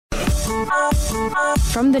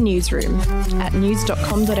From the newsroom at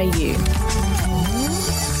news.com.au.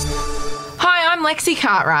 Hi, I'm Lexi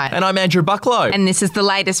Cartwright. And I'm Andrew Bucklow. And this is the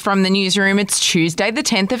latest from the newsroom. It's Tuesday, the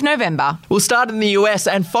 10th of November. We'll start in the US,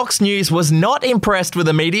 and Fox News was not impressed with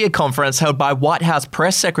a media conference held by White House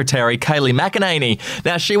Press Secretary Kayleigh McEnany.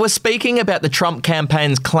 Now, she was speaking about the Trump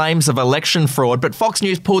campaign's claims of election fraud, but Fox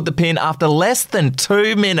News pulled the pin after less than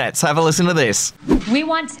 2 minutes. Have a listen to this. We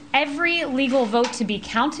want every legal vote to be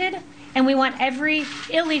counted, and we want every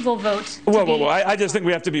illegal vote to be... I just think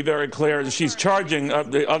we have to be very clear. She's charging,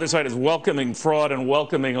 the other side is welcoming fraud and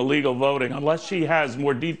welcoming illegal voting. Unless she has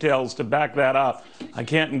more details to back that up, I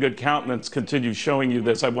can't in good countenance continue showing you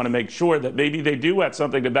this. I want to make sure that maybe they do have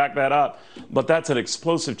something to back that up, but that's an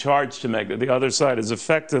explosive charge to make, that the other side is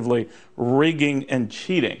effectively rigging and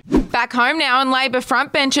cheating. Back home now, on Labor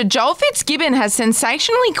frontbencher Joel Fitzgibbon has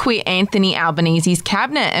sensationally quit Anthony Albanese's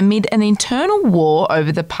cabinet amid an internal war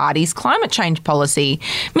over the party's climate change policy.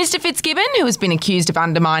 Mr Fitzgibbon, who has been accused of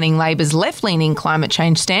undermining Labor's left-leaning climate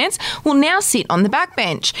change stance, will now sit on the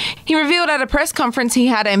backbench. He revealed at a press conference he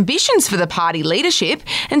had ambitions for the party leadership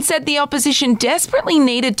and said the opposition desperately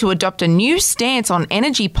needed to adopt a new stance on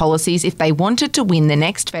energy policies if they wanted to win the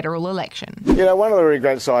next federal election. You know, one of the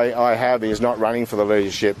regrets I have is not running for the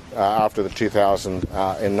leadership after the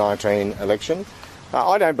 2019 election.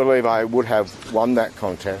 I don't believe I would have won that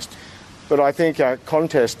contest, but I think a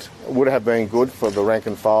contest would have been good for the rank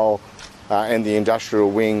and file and the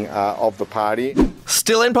industrial wing of the party.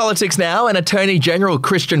 Still in politics now, and Attorney General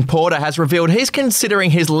Christian Porter has revealed he's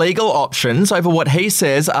considering his legal options over what he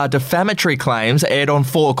says are defamatory claims aired on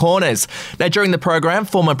Four Corners. Now, during the program,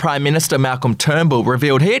 former Prime Minister Malcolm Turnbull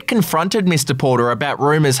revealed he had confronted Mr Porter about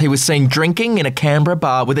rumours he was seen drinking in a Canberra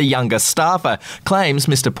bar with a younger staffer, claims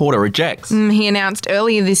Mr Porter rejects. He announced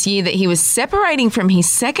earlier this year that he was separating from his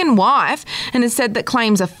second wife and has said that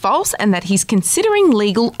claims are false and that he's considering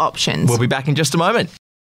legal options. We'll be back in just a moment.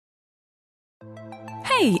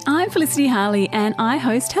 Hey, I'm Felicity Harley and I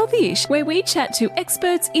host Healthyish, where we chat to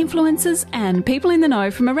experts, influencers and people in the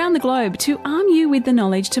know from around the globe to arm you with the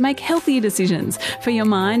knowledge to make healthier decisions for your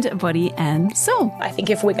mind, body and soul. I think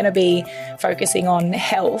if we're going to be focusing on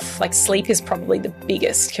health, like sleep is probably the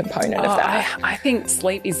biggest component of that. I think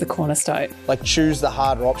sleep is the cornerstone. Like, choose the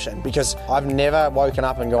harder option, because I've never woken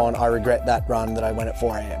up and gone, I regret that run that I went at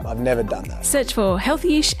 4 a.m. I've never done that. Search for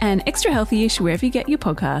Healthyish and Extra Healthyish wherever you get your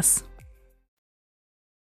podcasts.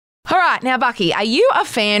 All right, now, Bucky, are you a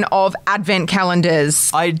fan of advent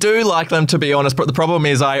calendars? I do like them, to be honest, but the problem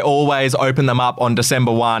is I always open them up on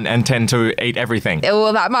December 1 and tend to eat everything.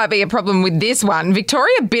 Well, that might be a problem with this one.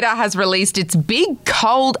 Victoria Bitter has released its Big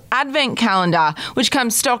Cold Advent Calendar, which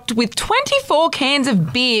comes stocked with 24 cans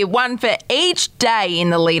of beer, one for each day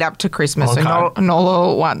in the lead up to Christmas. Okay. So not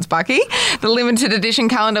all at once, Bucky. The limited edition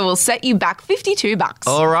calendar will set you back $52.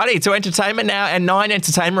 Alrighty, to entertainment now, and Nine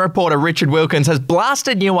entertainment reporter Richard Wilkins has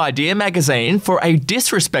blasted New Idea magazine for a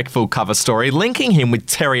disrespectful cover story linking him with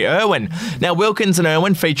Terri Irwin. Now, Wilkins and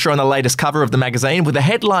Irwin feature on the latest cover of the magazine with a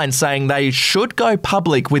headline saying they should go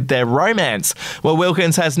public with their romance. Well,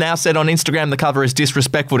 Wilkins has now said on Instagram the cover is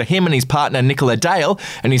disrespectful to him and his partner Nicola Dale,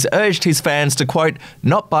 and he's urged his fans to, quote,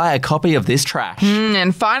 not buy a copy of this trash.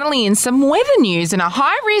 And finally, in some weather news, and a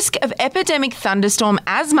high risk of epidemic thunderstorm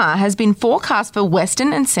asthma has been forecast for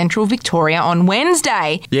Western and Central Victoria on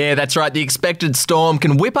Wednesday. Yeah, that's right. The expected storm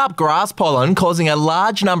can whip up grass pollen, causing a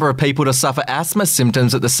large number of people to suffer asthma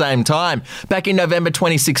symptoms at the same time. Back in November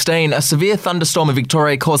 2016, a severe thunderstorm in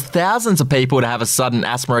Victoria caused thousands of people to have a sudden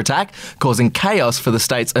asthma attack, causing chaos for the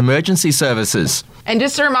state's emergency services. And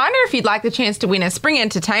just a reminder, if you'd like the chance to win a spring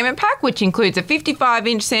entertainment pack, which includes a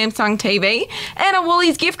 55-inch Samsung TV and a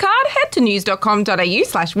Woolies gift card, head to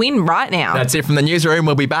news.com.au/win right now. That's it from the newsroom.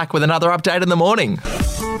 We'll be back with another update in the morning.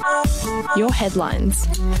 Your headlines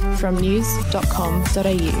from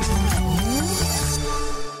news.com.au.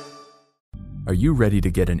 Are you ready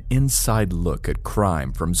to get an inside look at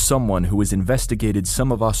crime from someone who has investigated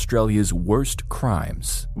some of Australia's worst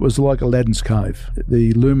crimes? It was like Aladdin's Cave.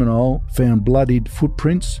 The luminol found bloodied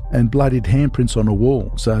footprints and bloodied handprints on a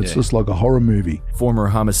wall, so it's just like a horror movie. Former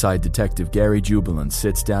homicide detective Gary Jubilant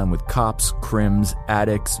sits down with cops, crims,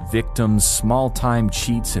 addicts, victims, small-time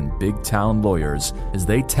cheats, and big-town lawyers as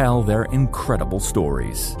they tell their incredible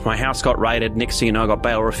stories. My house got raided. Next thing you know, I got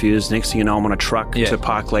bail refused. Next thing you know, I'm on a truck to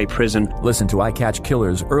Parklea Prison. Listen to I Catch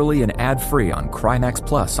Killers early and ad-free on Crimex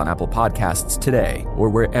Plus on Apple Podcasts today or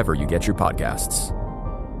wherever you get your podcasts.